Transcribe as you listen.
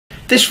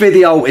This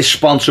video is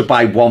sponsored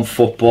by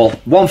OneFootball.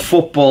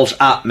 OneFootball's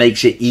app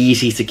makes it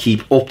easy to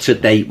keep up to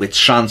date with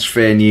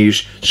transfer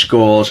news,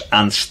 scores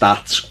and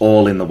stats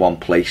all in the one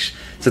place.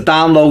 To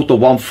download the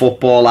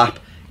OneFootball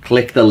app,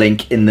 click the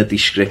link in the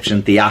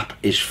description. The app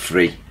is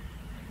free.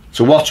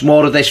 To watch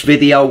more of this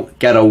video,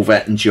 get over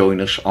and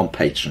join us on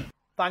Patreon.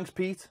 Thanks,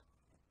 Pete.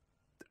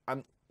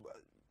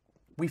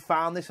 We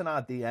found this in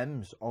our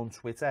DMs on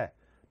Twitter,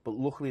 but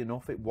luckily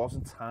enough, it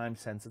wasn't time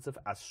sensitive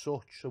as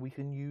such, so we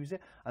can use it.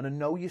 And I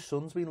know your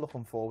son's been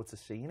looking forward to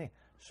seeing it,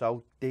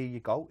 so there you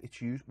go.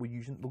 It's used. We're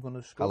going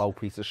to discuss. Hello,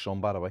 Peter's son,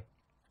 by the way.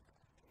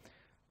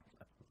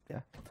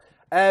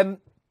 Yeah.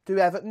 Do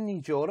Everton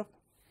need Europe?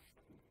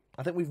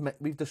 I think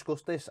we've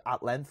discussed this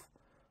at length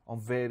on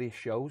various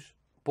shows,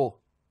 but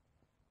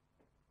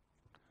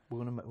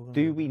we're gonna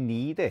do we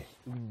need it?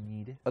 We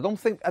need it. I don't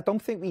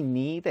think we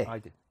need it. I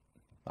do.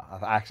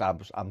 Actually,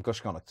 I'm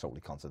just going to totally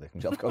contradict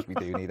myself. Of course, we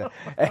do need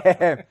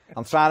it.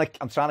 I'm trying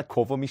to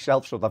cover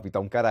myself so that we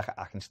don't get it.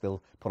 I can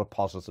still put a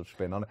positive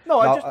spin on it.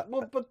 No,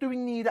 but do we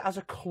need it as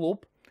a club?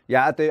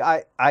 Yeah, I do.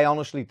 I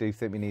honestly do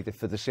think we need it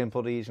for the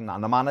simple reason,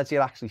 and the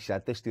manager actually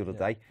said this the other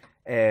day,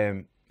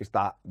 is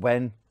that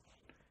when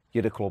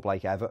you're a club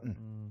like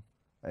Everton,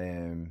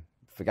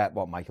 forget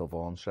what Michael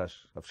Vaughan says.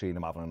 I've seen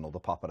him having another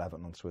pop at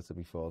Everton on Twitter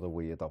before, the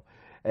weirdo.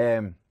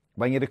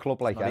 When you're a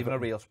club like Everton, not even a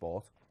real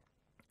sport.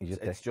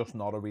 It's just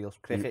not a real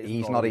cricket.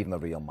 He's not even a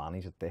real man.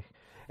 He's a dick.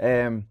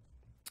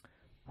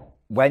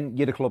 When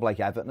you're a club like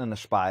Everton and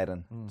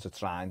aspiring to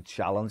try and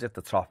challenge at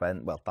the top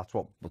end, well, that's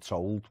what we're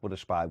told we're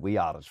aspiring. We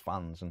are as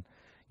fans, and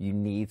you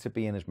need to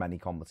be in as many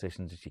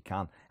competitions as you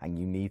can, and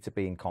you need to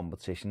be in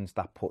competitions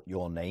that put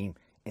your name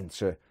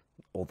into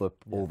other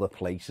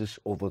places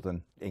other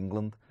than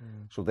England.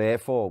 So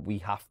therefore, we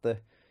have to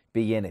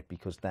be in it,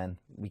 because then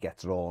we get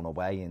drawn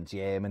away in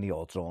Germany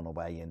or drawn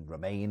away in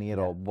Romania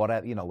or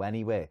whatever,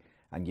 anywhere.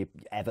 And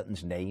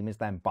Everton's name is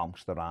then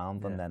bounced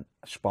around, and then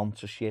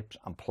sponsorships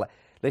and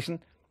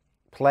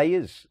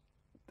players.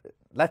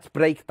 Let's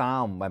break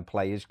down when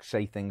players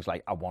say things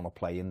like, I want to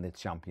play in the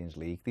Champions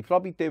League. They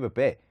probably do a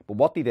bit, but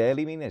what they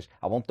really mean is,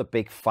 I want the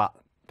big fat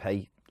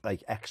pay,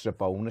 like extra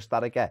bonus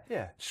that I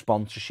get,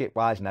 sponsorship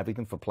wise and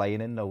everything for playing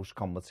in those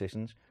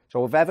competitions.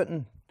 So if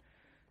Everton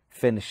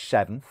finish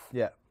 7th,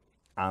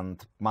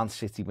 and Man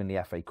City win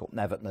the FA Cup and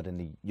Everton are in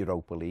the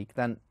Europa League,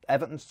 then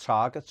Everton's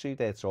targets who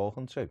they're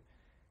talking to.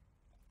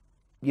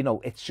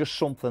 It's just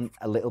something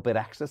a little bit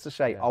extra to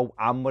say,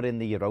 and we're in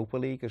the Europa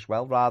League as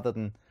well, rather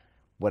than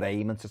we're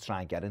aiming to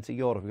try and get into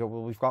Europe.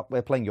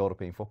 We're playing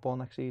European football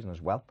next season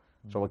as well.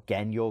 So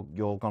again, you're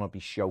going to be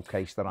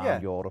showcased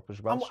around Europe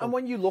as well. And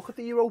when you look at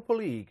the Europa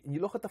League and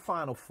you look at the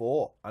Final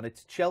Four, and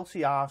it's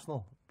Chelsea,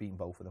 Arsenal beating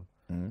both of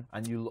them,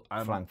 and you look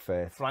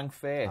Frankfurt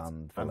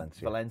and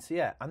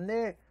Valencia, and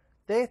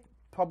they're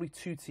probably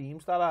two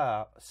teams that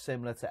are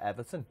similar to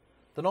Everton.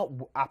 They're not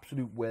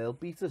absolute world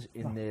beaters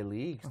in their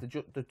leagues.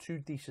 They're two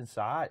decent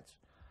sides.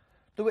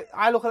 The way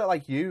I look at it,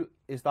 like you,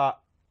 is that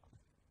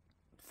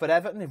for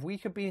Everton, if we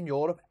could be in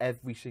Europe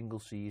every single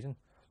season,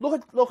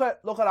 look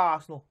at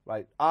Arsenal,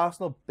 right?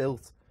 Arsenal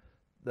built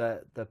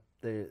the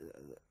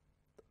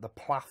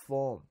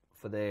platform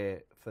for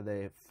their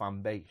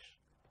fan base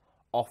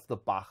off the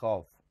back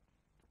of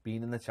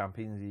being in the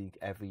Champions League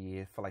every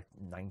year for like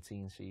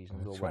 19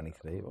 seasons or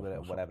 23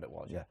 or whatever it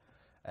was.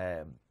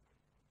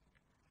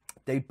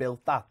 They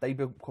built that.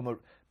 You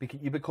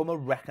become a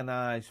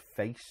recognised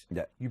face.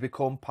 Yeah. You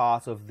become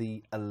part of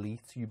the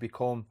elite. You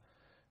become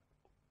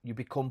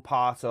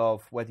part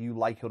of, whether you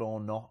like it or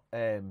not,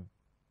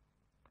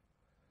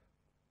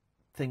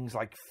 things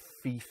like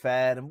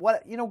FIFA and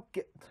what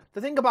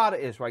the thing about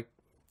it is, right?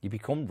 You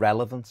become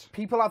relevant.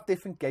 People have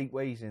different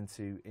gateways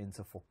into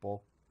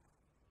football.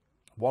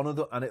 One of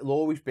and it'll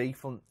always be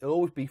from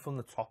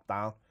the top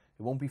down.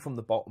 It won't be from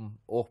the bottom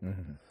up.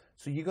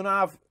 So you're gonna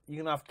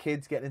have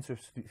kids getting into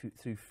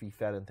through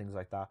FIFA and things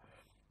like that.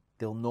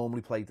 They'll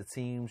normally play the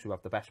teams who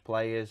have the best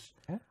players,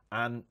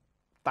 and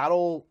that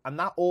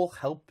all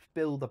helps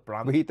build a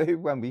brand. We do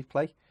when we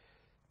play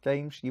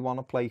games. You want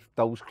to play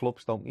those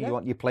clubs, don't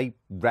you? You play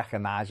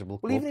recognisable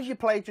clubs. Well, even if you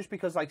play just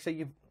because, like, say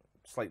you're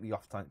slightly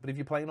off time, but if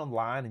you're playing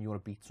online and you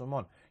want to beat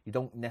someone, you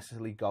don't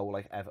necessarily go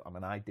like Everton. I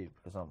mean, I do,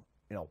 because I'm,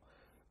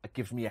 it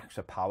gives me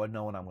extra power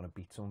knowing I'm going to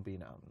beat someone,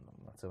 being out,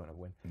 and that's how I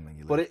win.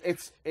 But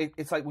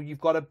it's like, well,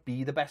 you've got to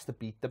be the best to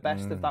beat the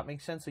best, if that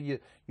makes sense. So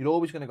you're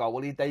always going to go,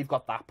 well, they've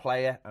got that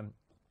player, and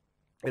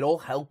it all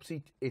helps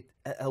it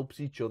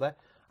helps each other.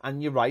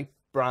 And you're right,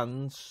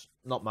 brands,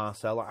 not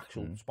Marcel,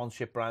 actual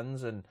sponsorship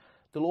brands, and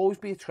they'll always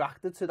be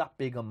attracted to that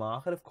bigger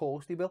market, of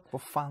course they will.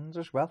 But fans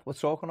as well. We're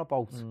talking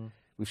about,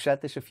 we've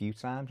said this a few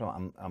times,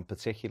 and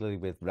particularly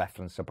with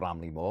reference to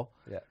Bramley Moore,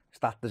 it's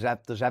that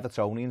there's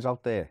Evertonians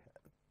out there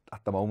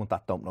at the moment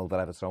that don't know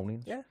they're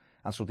Evertonians. Yeah.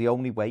 And so the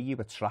only way you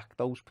attract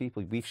those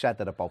people, we've said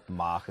that about the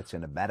markets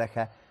in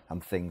America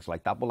and things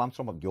like that. Well, I'm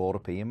talking about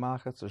European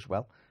markets as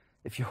well.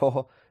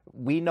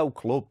 We know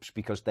clubs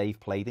because they've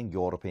played in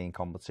European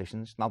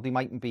competitions. Now, they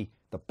mightn't be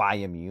the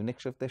Bayern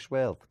Munichs of this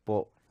world,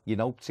 but,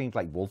 teams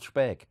like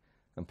Wolfsburg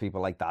and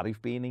people like that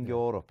who've been in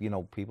Europe. You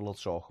know, people will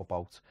talk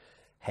about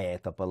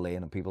Hertha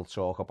Berlin and people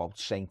talk about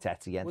Saint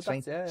Etienne.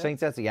 Well,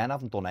 Saint Etienne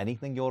haven't done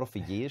anything in Europe for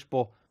years,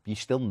 but you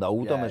still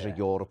know them as a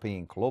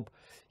European club,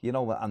 you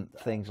know, and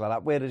things like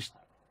that.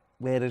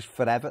 Whereas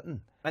for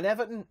Everton... And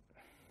Everton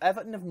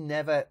have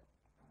never...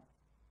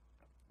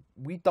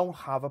 We don't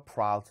have a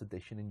proud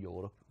tradition in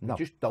Europe. No, we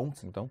just don't.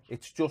 We don't.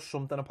 It's just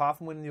something, apart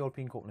from winning the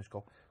European Cup and this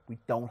Cup, we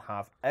don't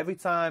have. Every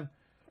time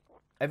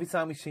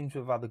we seem to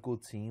have had a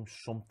good team,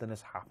 something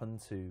has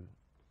happened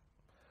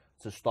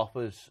to stop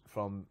us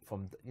from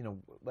you know,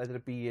 whether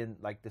it be in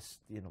like this,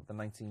 you know, the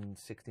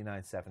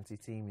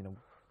 1969-70 team,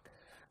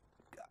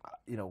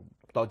 you know,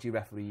 dodgy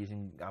referees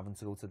and having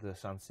to go to the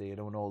San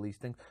Siro and all these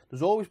things.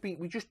 There's always been,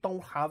 we just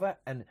don't have a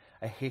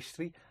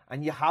history,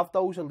 and you have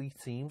those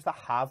elite teams that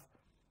have.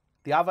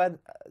 They have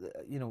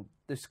you know,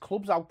 there's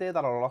clubs out there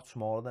that are a lot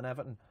smaller than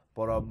Everton,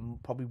 but are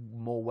probably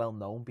more well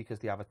known because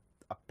they have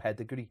a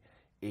pedigree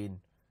in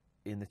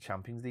the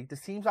Champions League.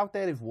 There's teams out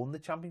there who've won the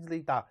Champions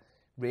League that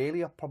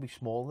really are probably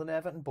smaller than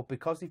Everton, but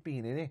because they've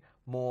been in it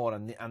more,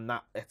 and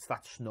that it's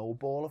that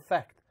snowball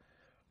effect.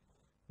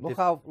 Look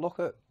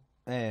at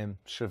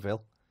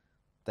Seville.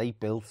 They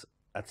built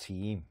a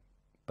team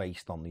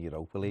based on the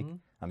Europa League,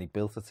 and they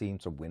built a team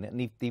to win it.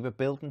 And they were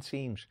building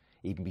teams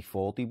even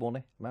before they won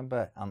it.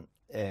 Remember, and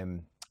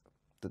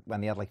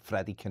when they had like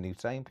Freddie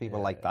Canute and people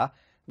like that,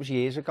 it was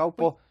years ago.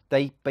 But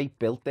they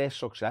built their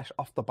success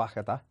off the back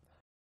of that.